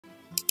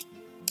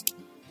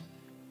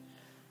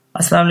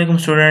अस्सलाम वालेकुम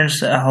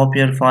students, I hope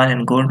you are fine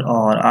and good.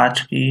 और आज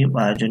की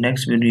जो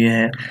नेक्स्ट वीडियो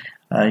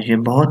है ये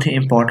बहुत ही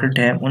इम्पोर्टेंट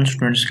है उन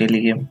स्टूडेंट्स के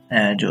लिए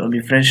जो अभी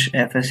फ्रेश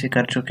एफएससी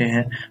कर चुके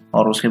हैं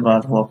और उसके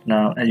बाद वो अपना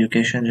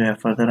एजुकेशन जो है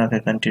फर्दर आगे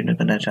कंटिन्यू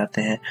करना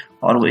चाहते हैं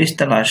और वो इस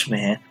तलाश में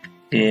है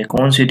कि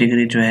कौन सी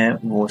डिग्री जो है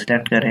वो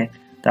सिलेक्ट करें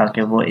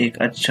ताकि वो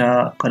एक अच्छा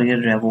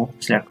करियर जो है वो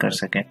सिलेक्ट कर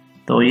सकें।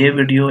 तो ये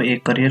वीडियो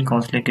एक करियर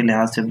काउंसलिंग के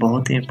लिहाज से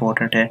बहुत ही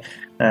इम्पोर्टेंट है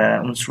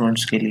उन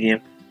स्टूडेंट्स के लिए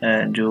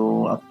जो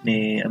अपने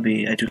अभी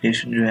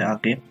एजुकेशन जो है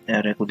आगे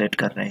रेगुलेट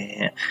कर रहे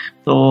हैं।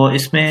 तो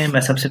इसमें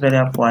मैं सबसे पहले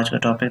आपको आज का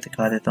टॉपिक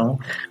दिखा देता हूँ।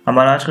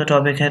 हमारा आज का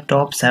टॉपिक है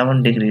top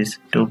 7 degrees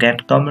to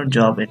get government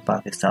job in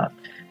Pakistan,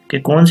 कि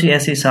कौन सी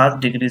ऐसी 7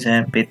 डिग्रीज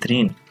हैं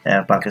बेहतरीन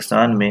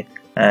पाकिस्तान में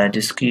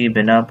जिसकी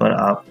बिना पर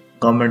आप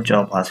गवर्नमेंट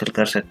जॉब हासिल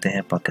कर सकते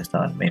हैं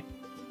पाकिस्तान में।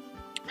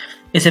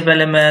 इससे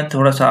पहले मैं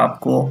थोड़ा सा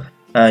आपको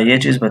ये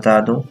चीज़ बता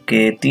दूं कि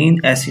 3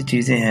 ऐसी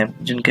चीज़ें हैं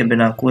जिनके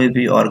बिना कोई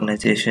भी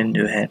ऑर्गेनाइजेशन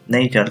जो है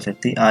नहीं चल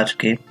सकती आज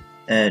के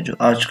जो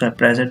आज का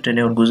प्रेजेंट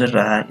टेन्योर गुजर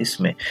रहा है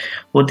इसमें।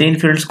 वो 3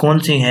 फील्ड्स कौन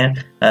सी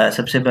हैं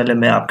सबसे पहले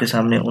मैं आपके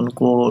सामने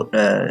उनको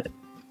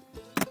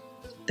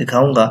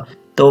दिखाऊंगा।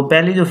 तो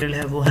पहली जो फील्ड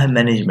है वो है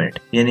मैनेजमेंट,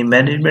 यानी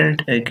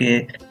मैनेजमेंट के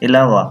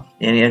अलावा,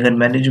 यानी अगर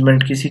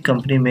मैनेजमेंट किसी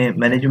कंपनी में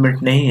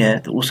मैनेजमेंट नहीं है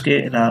तो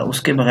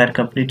उसके बगैर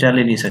कंपनी चल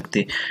ही नहीं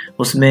सकती।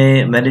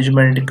 उसमें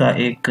मैनेजमेंट का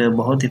एक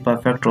बहुत ही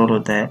परफेक्ट रोल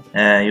होता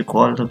है, you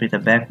call to be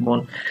the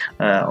backbone,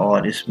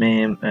 और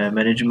इसमें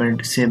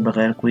मैनेजमेंट से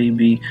बगैर कोई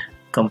भी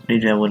कंपनी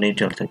जो है वो नहीं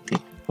चल सकती।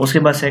 उसके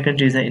बाद सेकंड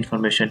चीज़ है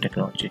इंफॉर्मेशन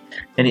टेक्नोलॉजी,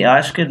 यानी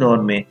आज के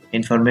दौर में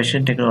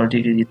इंफॉर्मेशन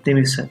टेक्नोलॉजी के जितने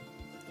भी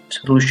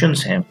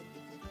सॉल्यूशंस हैं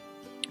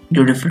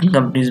जो डिफरेंट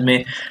कंपनीज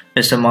में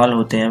इस्तेमाल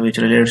होते हैं विच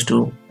रिलेट्स टू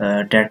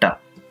डाटा,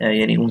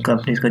 यानी उन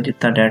कंपनीज का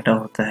जितना डाटा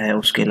होता है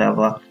उसके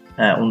अलावा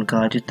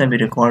उनका जितना भी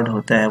रिकॉर्ड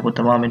होता है वो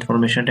तमाम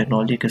इंफॉर्मेशन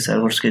टेक्नोलॉजी के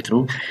सर्वर्स के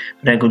थ्रू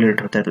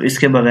रेगुलेट होता है। तो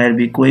इसके बगैर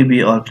भी कोई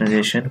भी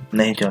ऑर्गेनाइजेशन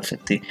नहीं चल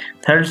सकती।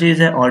 थर्ड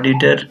चीज़ है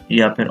ऑडिटर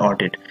या फिर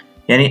ऑडिट,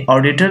 यानी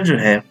ऑडिटर जो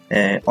है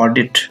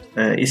ऑडिट,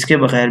 इसके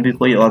बगैर भी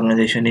कोई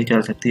ऑर्गेनाइजेशन नहीं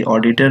चल सकती।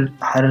 ऑडिटर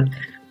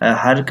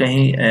हर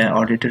कहीं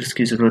ऑडिटर्स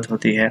की ज़रूरत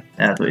होती है,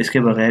 तो इसके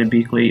बगैर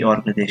भी कोई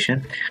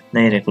ऑर्गेनाइजेशन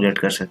नहीं रेगुलेट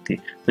कर सकती।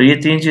 तो ये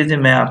 3 चीज़ें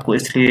मैं आपको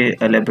इसलिए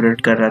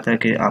एलेबोरेट कर रहा था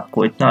कि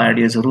आपको इतना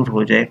आइडिया ज़रूर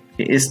हो जाए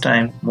कि इस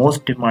टाइम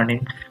मोस्ट डिमांडिंग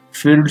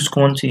फील्ड्स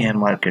कौन सी हैं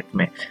मार्केट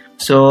में।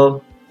 सो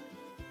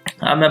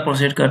अब मैं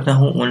प्रोसीड करता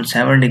हूँ उन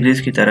 7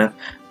 डिग्रीज़ की तरफ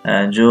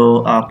जो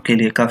आपके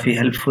लिए काफ़ी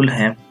हेल्पफुल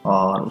हैं,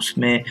 और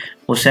उसमें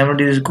वो 7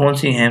 डिग्रीज कौन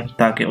सी हैं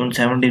ताकि उन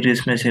 7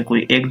 डिग्रीज में से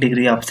कोई एक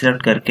डिग्री आप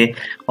सिलेक्ट करके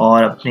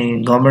और अपनी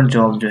गवर्नमेंट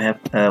जॉब जो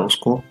है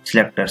उसको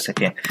सिलेक्ट कर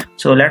सकें।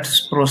 So let's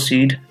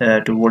proceed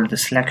toward the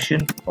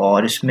selection,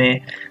 और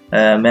इसमें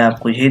मैं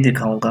आपको यही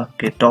दिखाऊंगा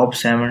कि top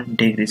 7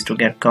 degrees to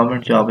get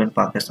government job in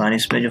Pakistan.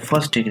 इसमें जो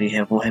फर्स्ट डिग्री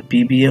है वो है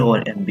BBA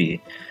और MBA,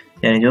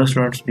 यानी जो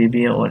स्टूडेंट्स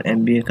BBA और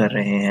MBA कर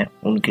रहे हैं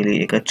उनके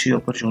लिए एक अच्छी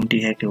अपॉर्चुनिटी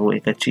है कि वो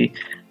एक अच्छी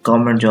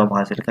गवर्नमेंट जॉब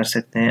हासिल कर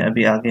सकते हैं।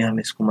 अभी आगे हम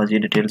इसको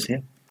मज़ीद डिटेल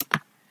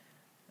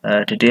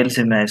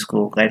से मैं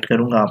इसको गाइड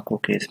करूंगा आपको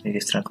कि इसमें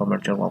किस तरह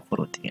गवर्नमेंट जॉब ऑफर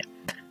होती है।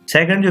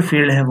 सेकंड जो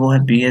फील्ड है वो है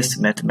BS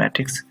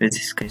मैथमेटिक्स,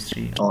 फिजिक्स,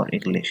 हिस्ट्री और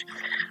इंग्लिश।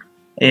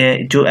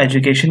 जो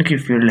एजुकेशन की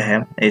फील्ड है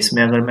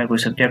इसमें अगर मैं कोई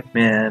सब्जेक्ट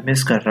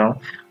मिस कर रहा हूँ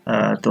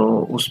तो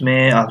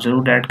उसमें आप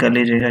ज़रूर ऐड कर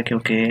लीजिएगा,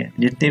 क्योंकि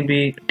जितने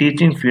भी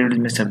टीचिंग फील्ड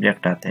में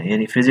सब्जेक्ट आते हैं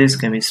यानी फिजिक्स,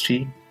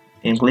 केमिस्ट्री,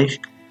 इंग्लिश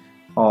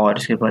और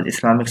इसके बाद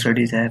इस्लामिक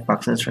स्टडीज़ है,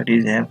 पाकिस्तान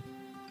स्टडीज़ है,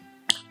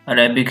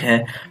 अरेबिक है,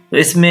 तो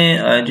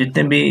इसमें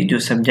जितने भी जो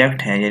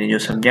सब्जेक्ट हैं यानी जो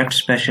सब्जेक्ट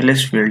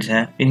स्पेशलिस्ट फील्ड्स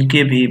हैं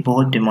इनके भी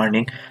बहुत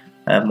डिमांडिंग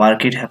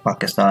मार्केट है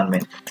पाकिस्तान में।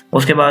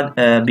 उसके बाद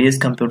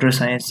BS computer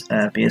science,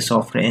 BS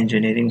software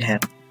engineering है,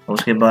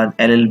 उसके बाद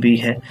LLB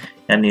है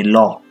यानी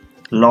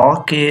लॉ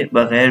के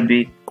बगैर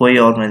भी कोई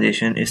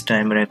ऑर्गेनाइजेशन इस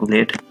टाइम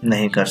रेगुलेट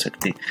नहीं कर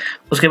सकती।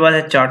 उसके बाद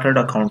है चार्टर्ड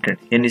अकाउंटेंट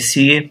यानी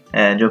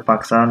CA, जो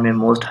पाकिस्तान में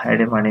मोस्ट हाई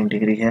डिमांडिंग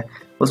डिग्री है।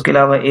 उसके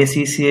अलावा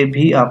ACCA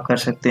भी आप कर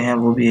सकते हैं,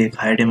 वो भी एक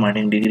हाई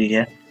डिमांडिंग डिग्री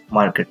है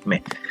मार्केट में।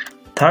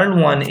 Third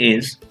one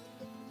is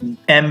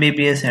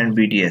MBBS and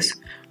BDS।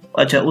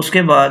 अच्छा,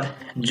 उसके बाद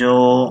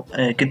जो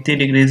कितनी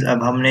डिग्रीज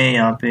अब हमने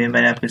यहाँ पे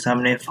मैंने आपके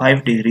सामने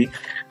 5 डिग्री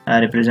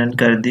रिप्रेजेंट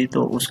कर दी,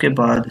 तो उसके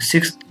बाद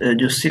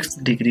जो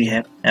सिक्स्थ डिग्री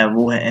है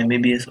वो है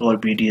MBBS और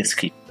BDS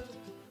की।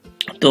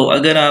 तो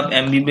अगर आप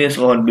MBBS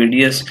और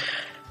BDS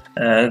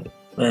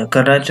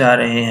करना चाह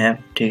रहे हैं,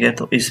 ठीक है,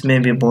 तो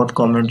इसमें भी बहुत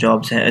गवर्नमेंट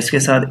जॉब्स हैं। इसके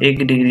साथ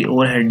एक डिग्री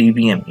और है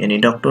DBM यानी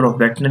डॉक्टर ऑफ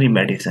वेटनरी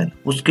मेडिसिन,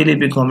 उसके लिए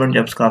भी गवर्नमेंट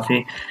जॉब्स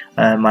काफ़ी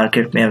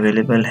मार्केट में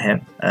अवेलेबल हैं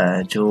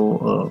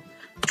जो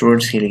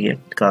स्टूडेंट्स के लिए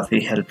काफ़ी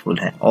हेल्पफुल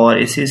है। और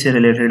इसी से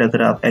रिलेटेड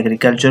अगर आप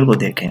एग्रीकल्चर को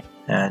देखें,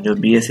 जो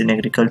BS इन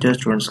एग्रीकल्चर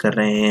स्टूडेंट्स कर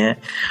रहे हैं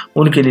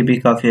उनके लिए भी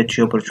काफ़ी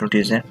अच्छी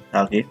अपॉर्चुनिटीज़ हैं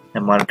आगे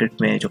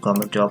मार्केट में जो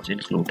गवर्नमेंट जॉब्स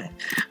इंक्लूड हैं।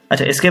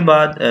 अच्छा, इसके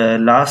बाद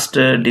लास्ट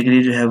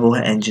डिग्री जो है वो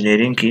है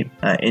इंजीनियरिंग की।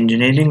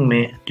 इंजीनियरिंग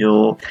में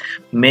जो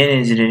मेन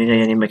इंजीनियरिंग है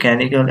यानी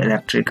mechanical,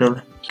 electrical,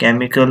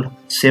 chemical,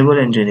 civil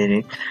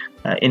engineering,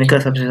 इनका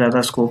सबसे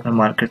ज़्यादा स्कोप है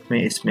मार्केट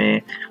में।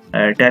 इसमें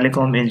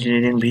टेलीकॉम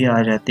इंजीनियरिंग भी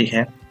आ जाती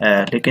है,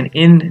 लेकिन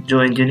इन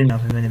जो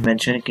इंजीनियरिंग मैंने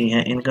मेंशन की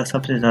हैं इनका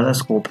सबसे ज़्यादा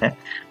स्कोप है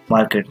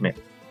मार्केट में।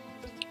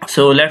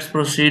 So let's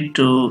proceed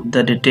to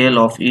the detail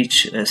of each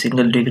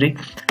single degree,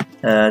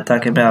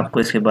 ताकि मैं आपको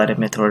इसके बारे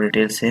में थोड़ा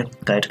डिटेल से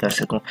गाइड कर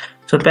सकूं।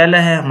 सो पहला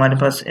है हमारे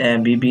पास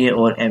बीबीए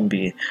और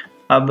एमबीए।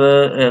 अब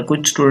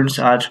कुछ स्टूडेंट्स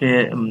आज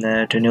के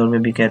टेन्योर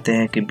में भी कहते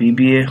हैं कि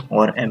बीबीए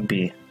और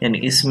एमबीए, यानी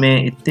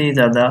इसमें इतनी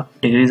ज़्यादा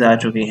डिग्रीज आ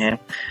चुकी हैं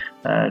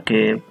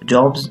कि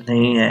जॉब्स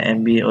नहीं है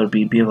एमबीए और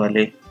बीबीए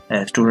वाले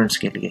स्टूडेंट्स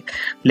के लिए।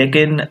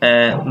 लेकिन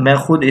मैं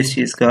खुद इस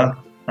चीज़ का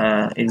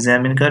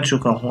एग्जामिन कर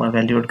चुका हूँ,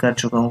 एवेल्यूएट कर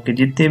चुका हूँ कि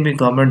जितनी भी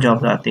गवर्नमेंट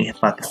जॉब्स आती हैं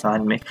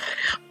पाकिस्तान में,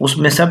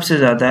 उसमें सबसे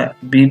ज़्यादा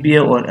बीबीए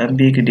और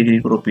एमबीए की डिग्री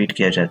को रिपीट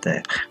किया जाता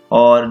है।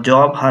 और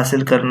जॉब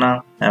हासिल करना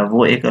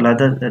वो एक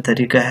अलग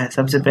तरीका है।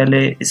 सबसे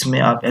पहले इसमें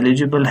आप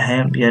एलिजिबल हैं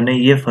या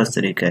नहीं, ये फर्स्ट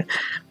तरीका है।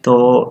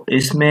 तो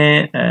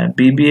इसमें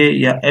बीबीए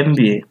या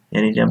एमबीए,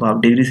 यानी जब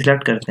आप डिग्री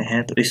सिलेक्ट करते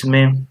हैं तो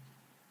इसमें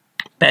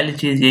पहली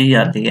चीज़ यही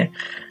आती है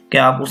कि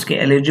आप उसके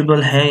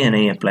एलिजिबल हैं या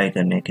नहीं अप्लाई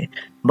करने के।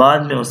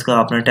 बाद में उसका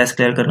अपना टेस्ट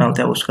क्लियर करना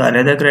होता है, उसका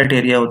अलग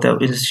क्राइटेरिया होता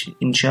है।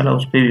 इंशाल्लाह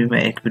उस पर भी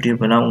मैं एक वीडियो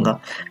बनाऊंगा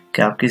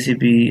कि आप किसी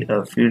भी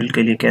फील्ड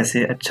के लिए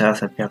कैसे अच्छा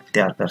सब्जेक्ट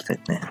तैयार कर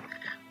सकते हैं।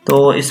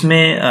 तो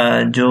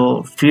इसमें जो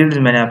फील्ड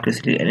मैंने आपके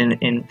लिए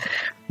इन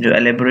जो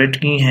एलेबोरेट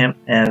की हैं,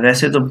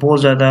 वैसे तो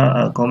बहुत ज़्यादा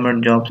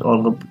गवर्नमेंट जॉब्स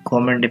और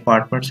गवर्नमेंट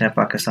डिपार्टमेंट्स हैं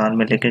पाकिस्तान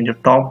में, लेकिन जो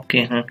टॉप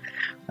के हैं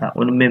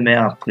उनमें मैं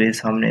आपके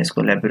सामने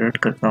इसको एलेबोरेट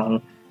करता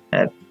हूँ।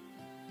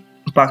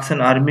 पाकिस्तान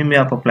आर्मी में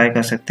आप अप्लाई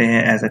कर सकते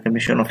हैं एज अ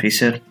कमीशन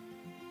ऑफिसर।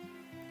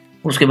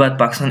 उसके बाद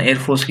पाकिस्तान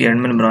एयरफोर्स की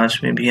एडमिन ब्रांच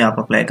में भी आप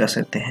अप्लाई कर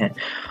सकते हैं,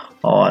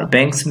 और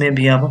बैंक्स में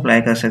भी आप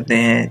अप्लाई कर सकते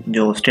हैं,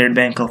 जो स्टेट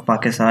बैंक ऑफ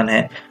पाकिस्तान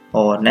है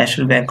और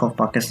नेशनल बैंक ऑफ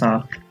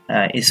पाकिस्तान,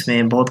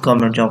 इसमें बहुत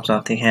गवर्नमेंट जॉब्स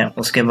आती हैं।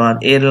 उसके बाद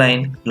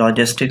एयरलाइन,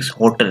 लॉजिस्टिक्स,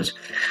 होटल्स,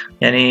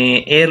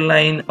 यानी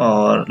एयरलाइन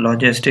और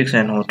लॉजिस्टिक्स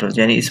एंड होटल्स,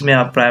 यानी इसमें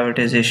आप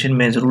प्राइवेटाइजेशन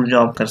में ज़रूर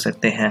जॉब कर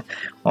सकते हैं।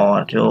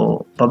 और जो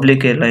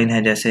पब्लिक एयरलाइन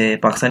है जैसे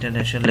पाकिस्तान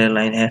इंटरनेशनल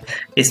एयरलाइन है,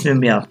 इसमें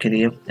भी आपके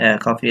लिए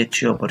काफ़ी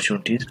अच्छी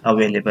अपॉर्चुनिटीज़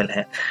अवेलेबल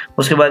है।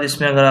 उसके बाद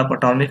इसमें अगर आप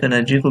एटॉमिक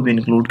एनर्जी को भी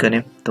इंक्लूड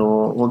करें तो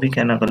वो भी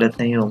कहना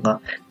गलत नहीं होगा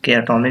कि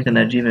एटॉमिक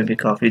एनर्जी में भी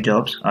काफ़ी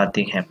जॉब्स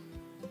आती हैं।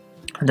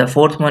 The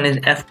fourth one is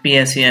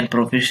FPSC and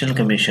Professional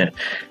Commission।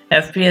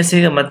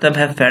 FPSC का मतलब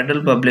है फेडरल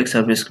पब्लिक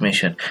सर्विस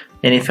कमीशन,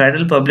 यानी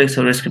फेडरल पब्लिक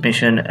सर्विस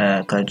कमीशन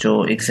का जो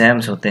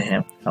एग्ज़ाम्स होते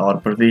हैं और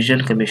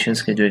प्रोविजनल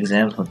कमीशंस के जो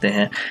एग्ज़ाम्स होते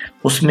हैं,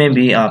 उसमें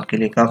भी आपके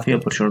लिए काफ़ी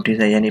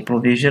अपॉर्चुनिटीज़ है। यानी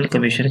प्रोविजनल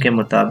कमीशन के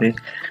मुताबिक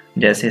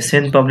जैसे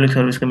सिंध पब्लिक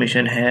सर्विस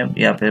कमीशन है,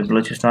 या फिर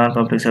बलूचिस्तान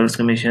पब्लिक सर्विस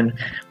कमीशन,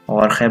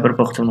 और खैबर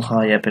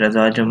पख्तूनख्वा, या फिर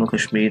आज़ाद जम्मू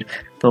कश्मीर,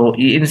 तो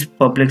इन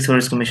पब्लिक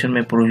सर्विस कमीशन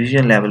में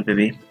प्रोविजनल लेवल पे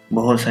भी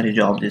बहुत सारी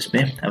जॉब्स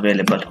इसमें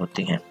अवेलेबल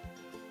होती हैं।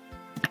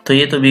 तो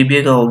ये तो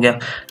बीबीए का हो गया।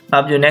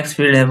 अब जो नेक्स्ट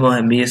फील्ड है वो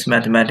है BS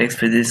mathematics,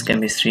 physics,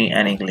 chemistry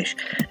and English.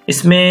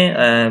 इसमें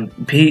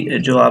भी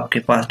जो आपके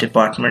पास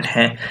डिपार्टमेंट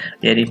हैं,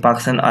 यानी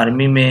पाकिस्तान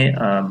आर्मी में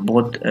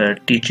बहुत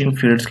टीचिंग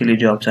फील्ड्स के लिए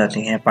जॉब्स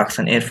आती हैं,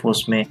 पाकिस्तान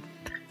एयरफोर्स में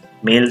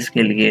मेल्स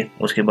के लिए,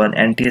 उसके बाद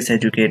एनटीएस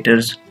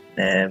एजुकेटर्स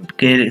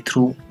के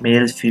through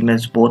mails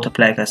females both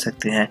apply कर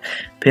सकते हैं।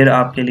 फिर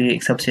आपके लिए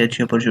एक सबसे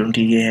अच्छी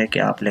अपॉर्चुनिटी ये है कि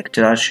आप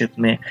लेक्चरशिप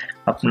में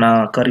अपना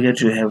करियर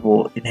जो है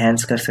वो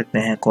इन्हेंस कर सकते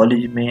हैं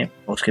कॉलेज में,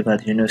 उसके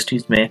बाद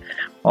यूनिवर्सिटीज़ में,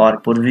 और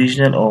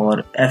प्रोविजनल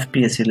और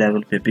एफपीएससी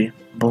लेवल पे भी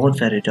बहुत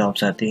सारे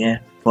जॉब्स आती हैं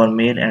फॉर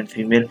मेल एंड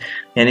फीमेल।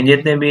 यानी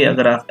जितने भी,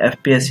 अगर आप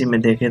एफपीएससी में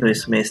देखें तो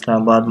इसमें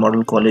इस्लामाबाद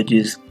मॉडल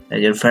कॉलेजेस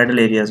जो फेडरल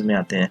एरियाज़ में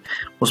आते हैं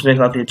उसमें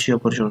काफ़ी अच्छी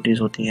अपॉर्चुनिटीज़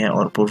होती हैं,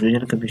 और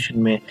प्रोविजनल कमीशन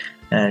में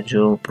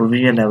जो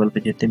प्रोविजनल लेवल पे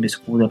जितने भी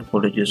स्कूल और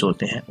कॉलेजेस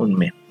होते हैं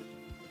उनमें।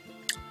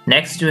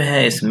 नेक्स्ट जो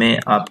है इसमें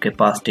आपके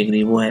पास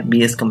डिग्री वो है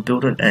BS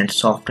computer and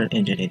software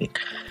engineering.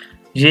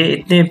 ये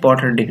इतनी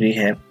इम्पॉर्टेंट डिग्री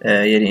है,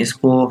 यानी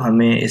इसको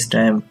हमें इस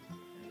टाइम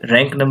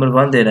रैंक नंबर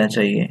 1 देना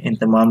चाहिए इन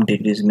तमाम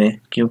डिग्रीज में,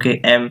 क्योंकि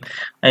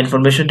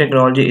इंफॉर्मेशन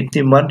टेक्नोलॉजी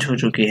इतनी मर्ज हो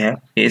चुकी है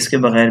कि इसके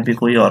बगैर भी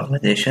कोई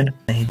ऑर्गेनाइजेशन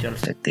नहीं चल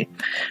सकती।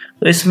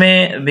 तो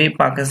इसमें भी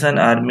पाकिस्तान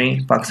आर्मी,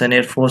 पाकिस्तान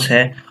एयरफोर्स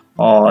है,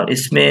 और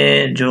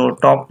इसमें जो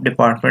टॉप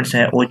डिपार्टमेंट्स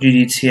हैं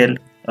OGDCL,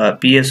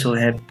 PSO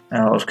है,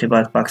 उसके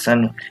बाद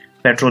पाकिस्तान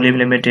पेट्रोलियम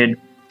लिमिटेड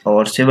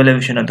और civil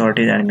aviation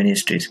authorities and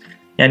ministries.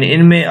 यानी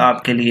इनमें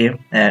आपके लिए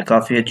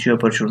काफ़ी अच्छी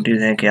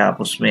अपॉर्चुनिटीज़ हैं कि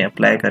आप उसमें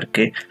अप्लाई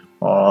करके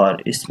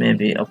और इसमें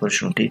भी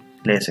अपॉर्चुनिटी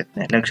ले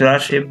सकते हैं।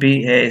 लेक्चरशिप भी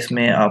है,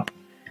 इसमें आप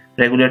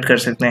रेगुलेट कर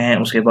सकते हैं।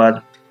 उसके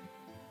बाद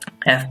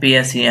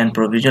FPSC एंड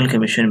प्रोविजनल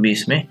कमीशन भी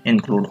इसमें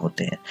इंक्लूड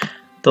होते हैं।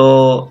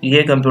 तो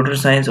ये कंप्यूटर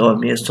साइंस और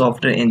बीएस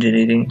सॉफ्टवेयर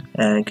इंजीनियरिंग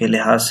के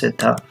लिहाज से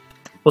था।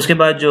 उसके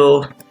बाद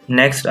जो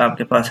नेक्स्ट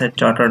आपके पास है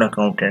चार्टर्ड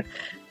अकाउंटेंट।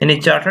 यानी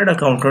चार्टर्ड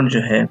अकाउंटेंट जो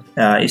है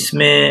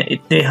इसमें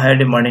इतनी हाई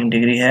डिमांडिंग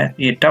डिग्री है,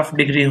 ये टफ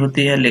डिग्री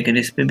होती है, लेकिन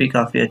इस पर भी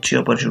काफ़ी अच्छी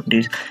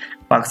अपॉर्चुनिटीज़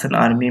पाकिस्तान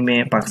आर्मी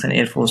में, पाकिस्तान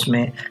एयरफोर्स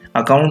में,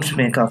 अकाउंट्स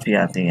में काफ़ी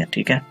आती हैं,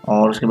 ठीक है।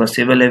 और उसके बाद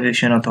सिविल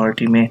एविएशन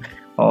अथॉरिटी में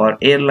और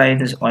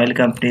एयरलाइंस, ऑयल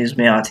कंपनीज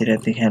में आती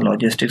रहती हैं,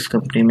 लॉजिस्टिक्स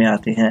कंपनी में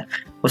आती हैं।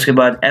 उसके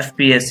बाद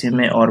FPSC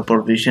में और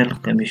प्रोविजनल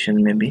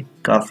कमीशन में भी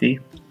काफ़ी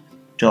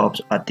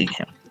जॉब्स आती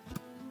हैं।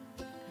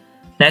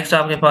 नेक्स्ट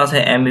आपके पास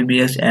है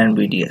MBBS एंड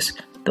BDS।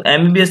 तो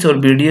MBBS और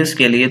BDS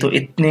के लिए तो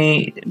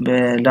इतनी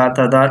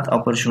लातादाद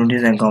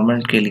अपॉर्चुनिटीज़ हैं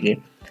गवर्नमेंट के लिए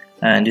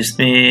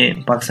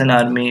जिसमें पाकिस्तान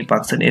आर्मी,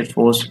 पाकिस्तान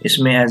एयरफोर्स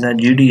इसमें एज अ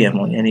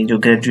GDMO यानी जो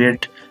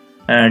ग्रेजुएट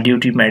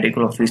ड्यूटी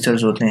मेडिकल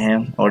ऑफिसर्स होते हैं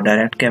और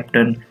डायरेक्ट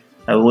कैप्टन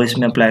वो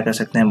इसमें अप्लाई कर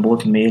सकते हैं,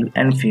 both male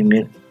and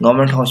female.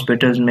 Government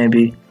hospitals में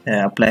भी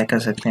अप्लाई कर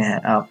सकते हैं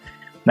आप।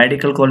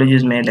 मेडिकल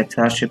कॉलेजेस में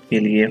लेक्चरशिप के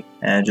लिए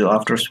जो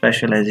आफ्टर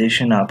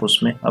स्पेशलाइजेशन आप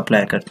उसमें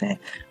अप्लाई करते हैं।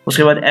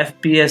 उसके बाद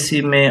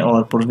FPSC में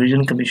और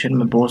प्रोविजन कमीशन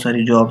में बहुत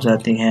सारी जॉब्स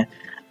आती हैं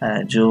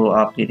जो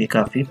आपके लिए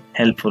काफ़ी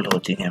हेल्पफुल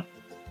होती हैं।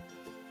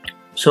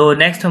 सो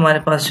नेक्स्ट हमारे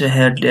पास जो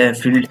है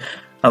फील्ड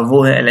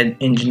वो है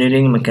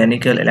engineering,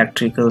 mechanical,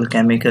 electrical,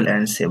 chemical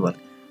and civil.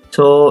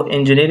 So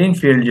engineering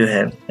field जो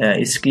है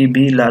इसकी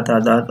भी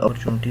लातादाद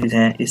अपॉर्चुनिटीज़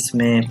हैं।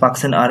 इसमें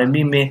पाकिस्तान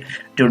आर्मी में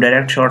जो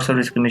डायरेक्ट शॉर्ट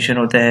सर्विस कमीशन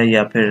होता है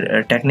या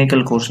फिर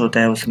टेक्निकल कोर्स होता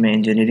है उसमें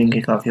इंजीनियरिंग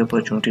की काफ़ी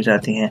अपॉर्चुनिटीज़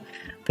आती हैं।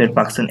 फिर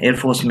पाकिस्तान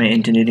एयरफोर्स में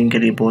इंजीनियरिंग के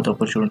लिए बहुत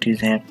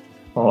अपॉर्चुनिटीज़ हैं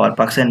और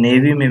पाकिस्तान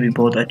नेवी में भी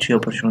बहुत अच्छी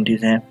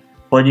अपॉर्चुनिटीज़ हैं।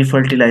 फौजी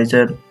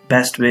फर्टिलाइज़र,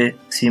 बेस्ट वे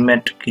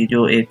सीमेंट की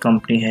जो एक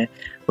कंपनी है,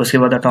 उसके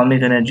बाद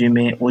एटॉमिक एनर्जी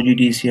में,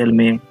 OGDCL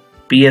में,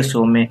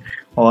 PSO में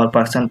और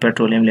पाकिस्तान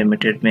पेट्रोलियम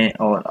लिमिटेड में,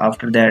 और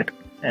after that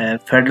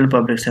federal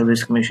public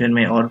service commission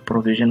में और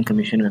प्रोविजन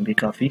कमीशन में भी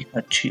काफ़ी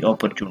अच्छी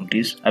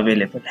अपॉर्चुनिटीज़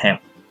अवेलेबल हैं।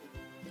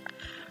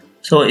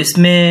 सो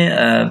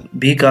इसमें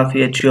भी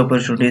काफ़ी अच्छी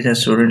अपॉर्चुनिटीज़ है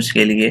स्टूडेंट्स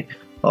के लिए।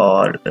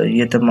 और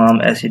ये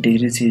तमाम ऐसी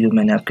डिग्री थी जो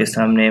मैंने आपके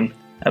सामने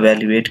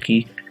एवेल्युएट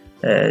की।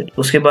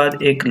 उसके बाद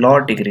एक लॉ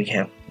डिग्री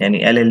है यानी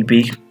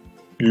LLB।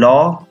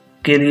 लॉ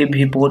के लिए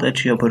भी बहुत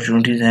अच्छी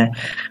अपॉर्चुनिटीज़ हैं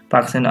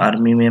पाकिस्तान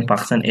आर्मी में,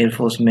 पाकिस्तान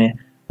एयरफोर्स में,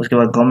 उसके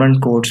बाद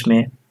गवर्नमेंट कोर्ट्स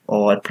में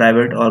और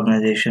प्राइवेट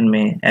ऑर्गेनाइजेशन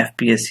में,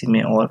 FPSC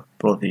में और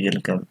प्रोविजन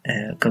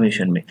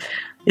कमीशन में।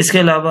 इसके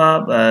अलावा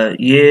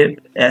ये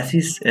ऐसी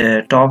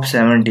टॉप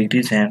 7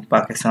 डिग्रीज हैं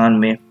पाकिस्तान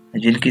में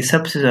जिनकी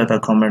सबसे ज़्यादा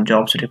गवर्नमेंट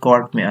जॉब्स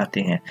रिकॉर्ड में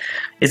आती हैं।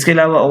 इसके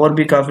अलावा और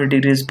भी काफ़ी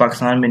डिग्रीज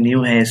पाकिस्तान में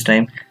न्यू हैं इस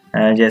टाइम,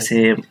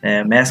 जैसे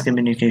मैस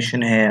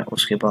कम्युनिकेशन है,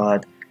 उसके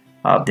बाद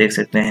आप देख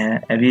सकते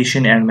हैं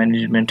एविएशन एंड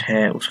मैनेजमेंट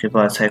है, उसके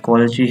बाद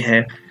साइकोलॉजी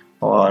है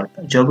और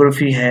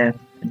ज्योग्राफी है,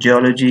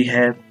 जियोलॉजी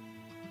है,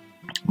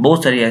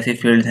 बहुत सारी ऐसी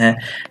फील्ड हैं।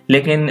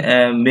 लेकिन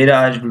मेरा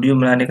आज वीडियो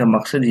बनाने का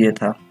मकसद ये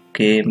था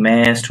कि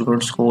मैं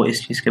स्टूडेंट्स को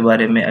इस चीज़ के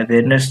बारे में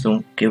अवेयरनेस दूं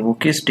कि वो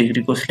किस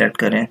डिग्री को सिलेक्ट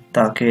करें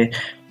ताकि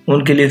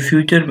उनके लिए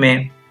फ्यूचर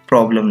में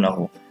प्रॉब्लम ना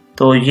हो।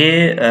 तो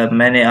ये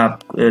मैंने आप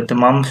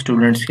तमाम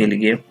स्टूडेंट्स के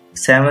लिए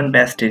 7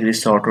 बेस्ट डिग्री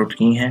सॉर्ट आउट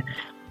की हैं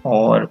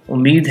और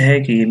उम्मीद है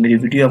कि ये मेरी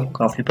वीडियो आपको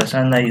काफ़ी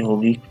पसंद आई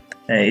होगी।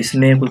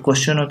 इसमें कोई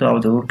क्वेश्चन हो तो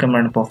आप ज़रूर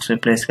कमेंट बॉक्स में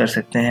प्लेस कर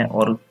सकते हैं।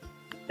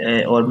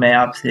 और मैं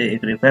आपसे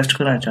एक रिक्वेस्ट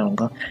करना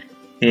चाहूँगा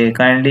कि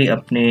काइंडली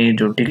अपनी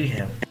जो डिग्री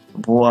है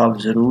वो आप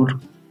ज़रूर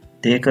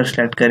देकर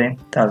सेलेक्ट करें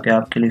ताकि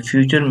आपके लिए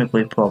फ्यूचर में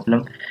कोई प्रॉब्लम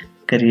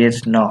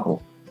क्रिएट ना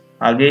हो।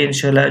 आगे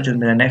इंशाल्लाह जो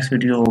मेरा नेक्स्ट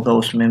वीडियो होगा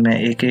उसमें मैं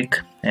एक एक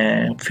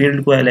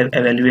फील्ड को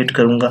एवेल्युएट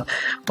करूँगा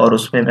और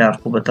उसमें मैं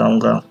आपको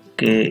बताऊँगा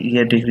कि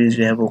ये डिग्रीज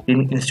जो है वो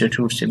किन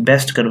इंस्टीट्यूट से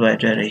बेस्ट करवाई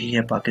जा रही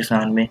है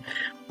पाकिस्तान में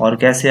और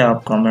कैसे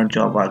आप गवर्नमेंट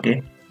जॉब आगे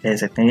ले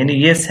सकते हैं। यानी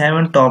ये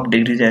 7 टॉप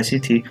डिग्रीज ऐसी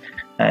थी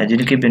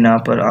जिनकी बिना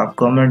पर आप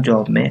गवर्नमेंट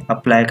जॉब में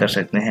अप्लाई कर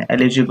सकते हैं,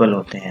 एलिजिबल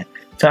होते हैं।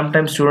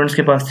 समटाइम्स स्टूडेंट्स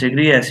के पास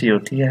डिग्री ऐसी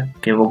होती है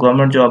कि वो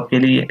गवर्नमेंट जॉब के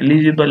लिए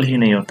एलिजिबल ही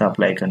नहीं होता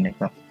अप्लाई करने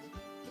का।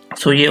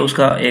 सो ये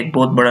उसका एक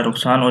बहुत बड़ा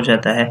नुकसान हो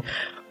जाता है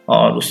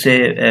और उससे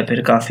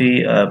फिर काफ़ी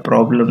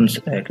प्रॉब्लम्स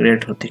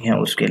क्रिएट होती हैं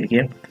उसके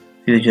लिए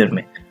फ्यूचर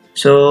में।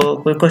 सो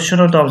कोई क्वेश्चन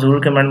हो तो आप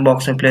ज़रूर कमेंट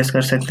बॉक्स में प्लेस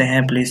कर सकते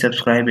हैं। Please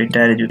subscribe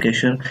entire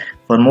education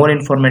for more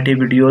informative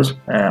videos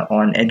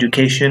on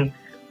education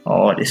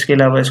और इसके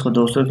अलावा इसको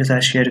दोस्तों के साथ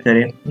शेयर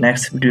करें।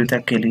 नेक्स्ट वीडियो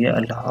तक के लिए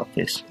अल्लाह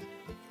हाफिज़।